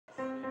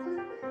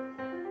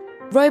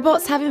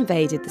Robots have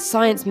invaded the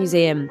Science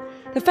Museum.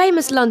 The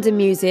famous London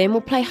Museum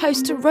will play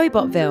host to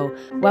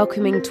Robotville,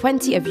 welcoming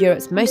 20 of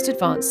Europe's most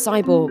advanced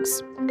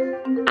cyborgs.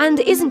 And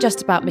it isn't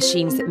just about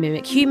machines that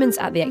mimic humans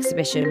at the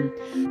exhibition.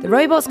 The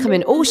robots come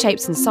in all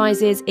shapes and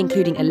sizes,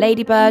 including a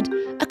ladybird,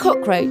 a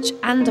cockroach,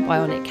 and a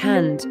bionic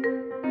hand.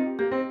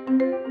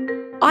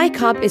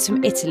 iCub is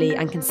from Italy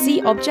and can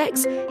see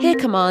objects, hear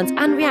commands,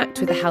 and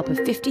react with the help of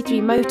 53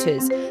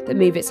 motors that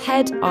move its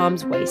head,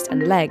 arms, waist,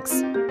 and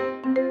legs.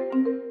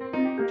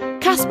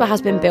 Kaspar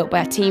has been built by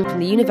a team from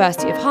the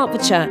University of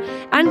Hertfordshire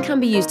and can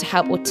be used to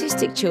help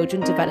autistic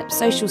children develop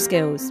social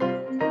skills.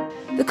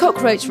 The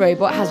Cockroach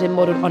Robot has been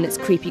modelled on its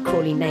creepy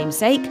crawly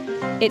namesake.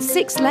 Its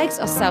 6 legs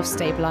are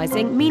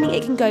self-stabilising, meaning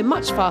it can go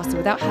much faster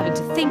without having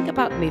to think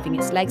about moving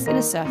its legs in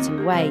a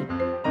certain way.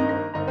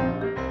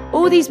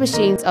 All these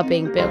machines are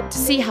being built to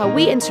see how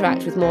we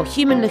interact with more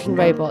human-looking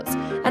robots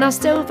and are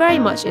still very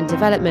much in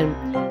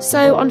development.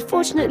 So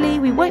unfortunately,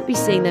 we won't be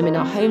seeing them in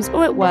our homes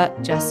or at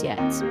work just yet.